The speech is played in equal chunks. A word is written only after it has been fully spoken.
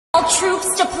All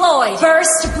troops deployed.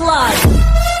 First blood.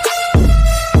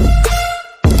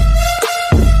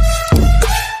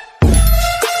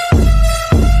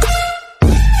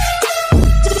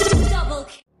 Double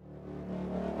kill.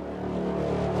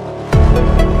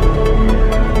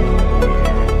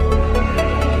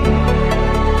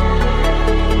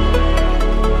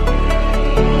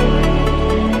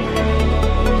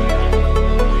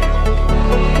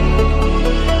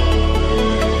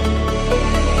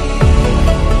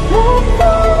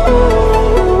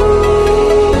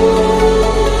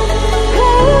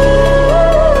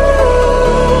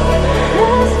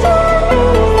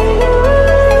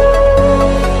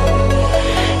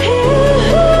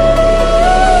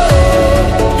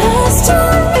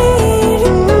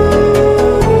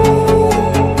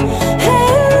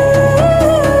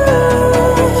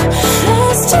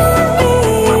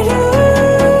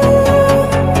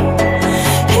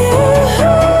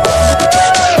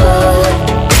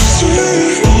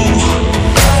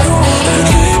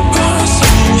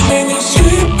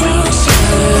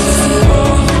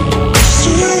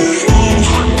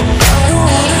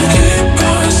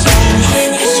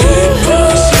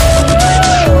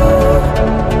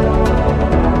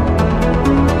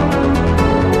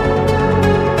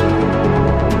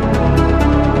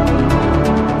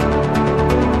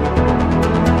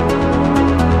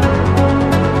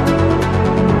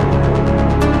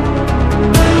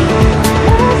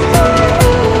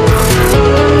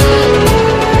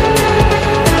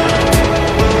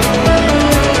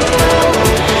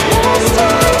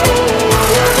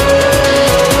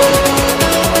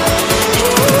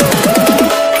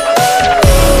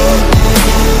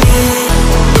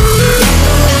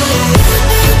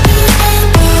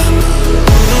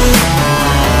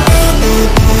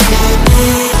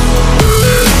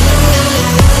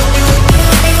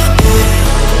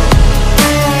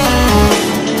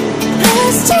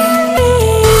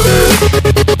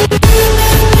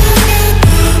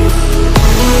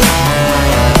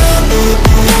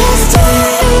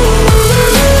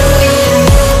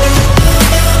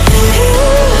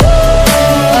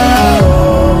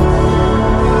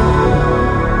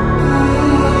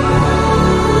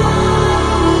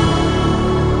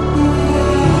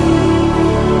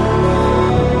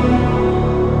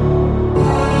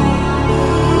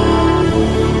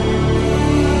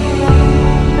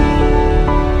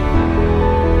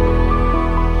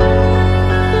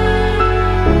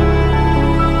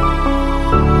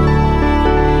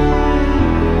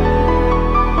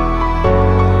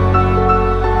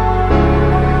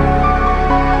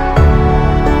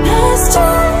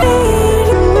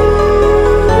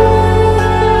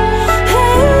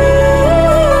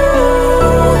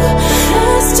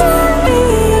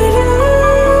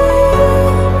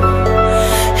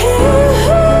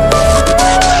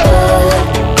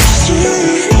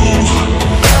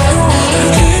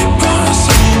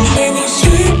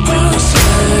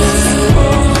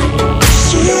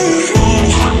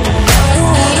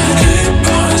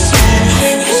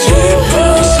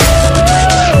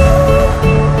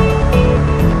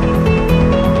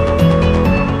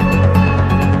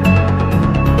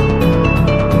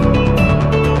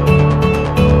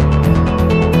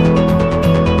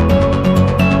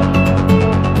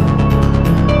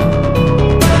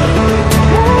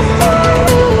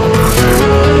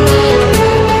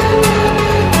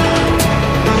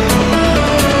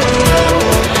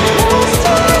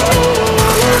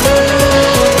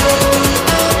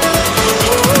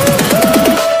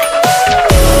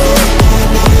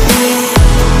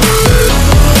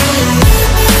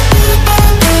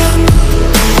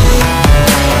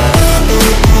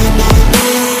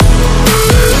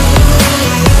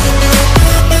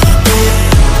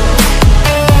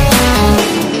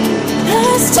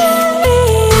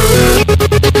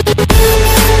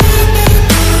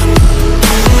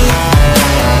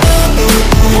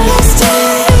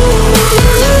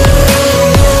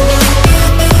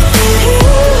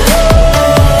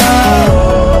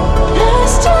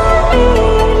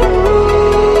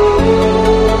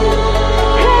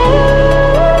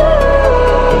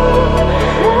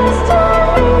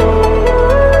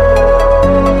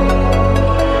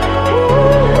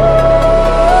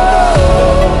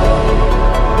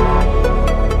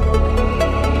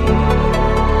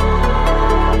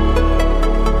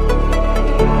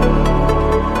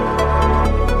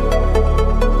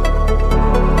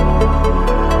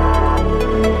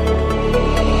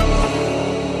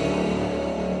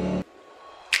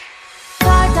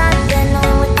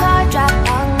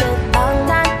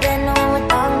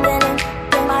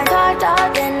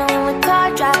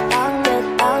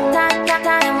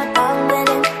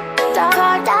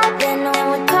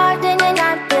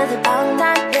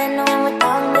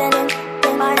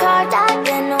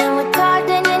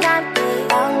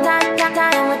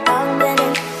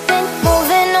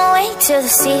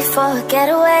 for a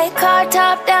getaway. Car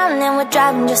top down and we're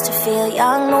driving just to feel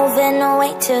young. Moving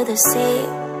away to the sea,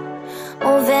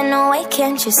 moving away,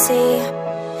 can't you see?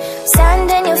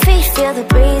 Sand in your feet, feel the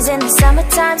breeze in the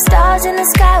summertime. Stars in the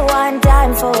sky, one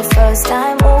dime for a first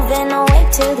time. Moving away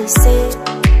to the sea,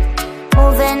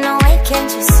 moving away,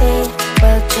 can't you see?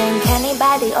 We'll drink honey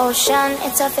by the ocean,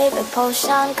 it's our favorite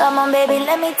potion. Come on baby,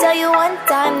 let me tell you one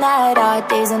time that our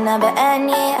days will never end,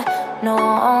 yeah. No,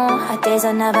 our days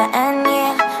will never end,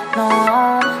 yeah. No.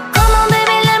 Come on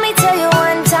baby, let me tell you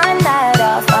one time that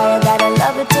our fire got a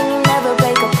love it till you never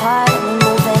break apart. And we're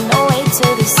moving away to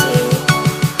the sea,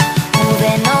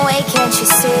 moving away, can't you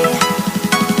see?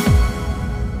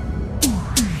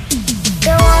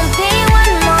 There won't be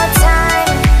one more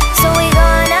time, so we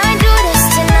gonna do this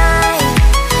tonight.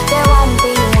 There won't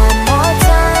be one more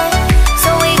time, so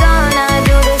we gonna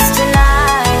do this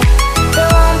tonight.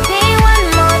 There won't be one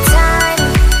more time,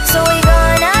 so we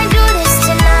gonna do this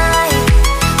tonight.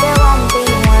 There won't be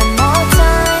one more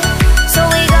time, so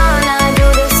we gonna do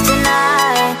this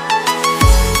tonight.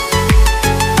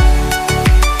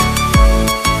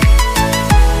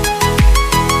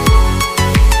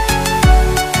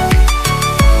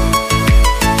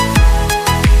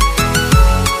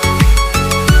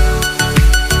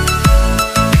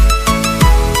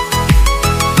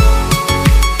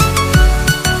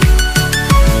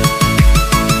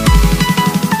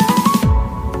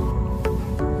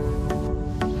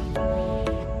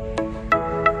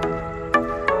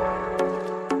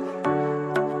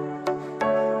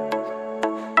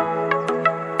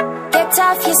 Get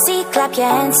off your seat, clap your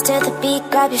hands to the beat.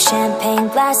 Grab your champagne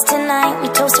glass tonight. We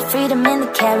toast to freedom in the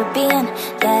Caribbean,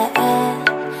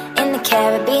 yeah. In the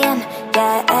Caribbean,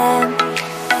 yeah.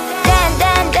 Dance,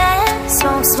 dance, dance,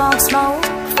 smoke, smoke, smoke.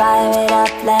 Fire it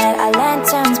up, let our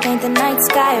lanterns paint the night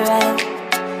sky red.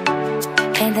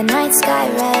 Paint the night sky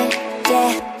red,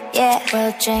 yeah, yeah.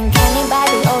 We'll drink honey by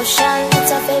the ocean,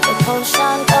 it's our favorite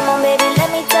potion. Come on baby, let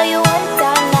me tell you one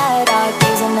time that our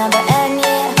days will never end,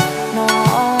 yeah. No,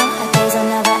 our days will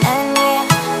never end, yeah.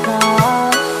 No.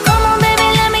 Come on baby,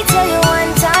 let me tell you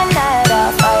one time that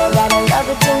our fire got a love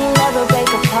it till you never break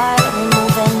apart. And we're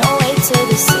moving away to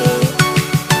the sea,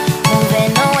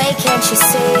 moving away, can't you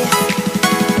see?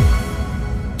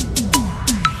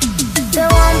 There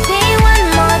won't be one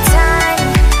more time,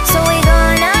 so we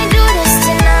gonna do this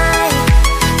tonight.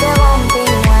 There won't be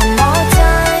one more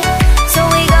time, so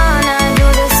we gonna do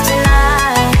this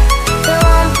tonight. There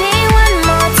won't be one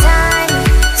more time,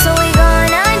 so we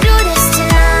gonna do this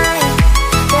tonight.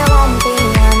 There won't be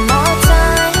one more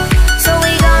time, so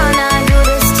we gonna do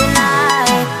this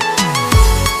tonight.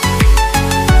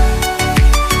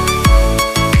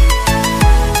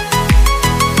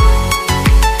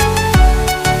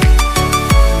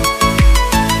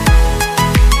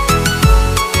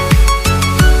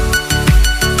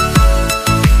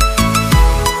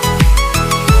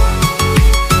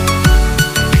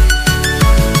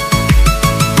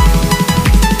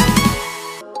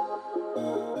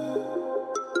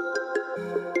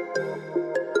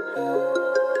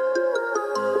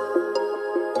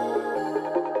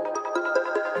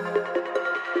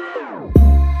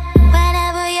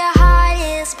 Whenever your heart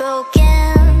is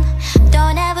broken,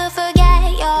 don't ever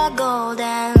forget you're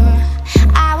golden.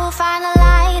 I will find a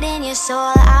light in your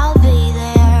soul, I'll be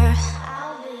there.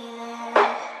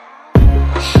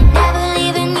 Never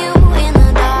leaving you in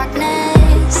the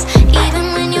darkness, even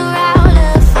when you're out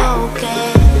of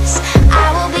focus. I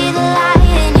will be the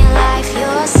light in your life,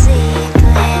 you'll see it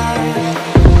clear.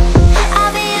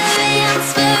 I'll be your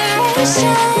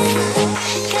inspiration,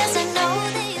 'cause I know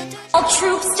that you'll do. All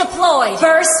troops deployed.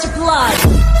 First blood.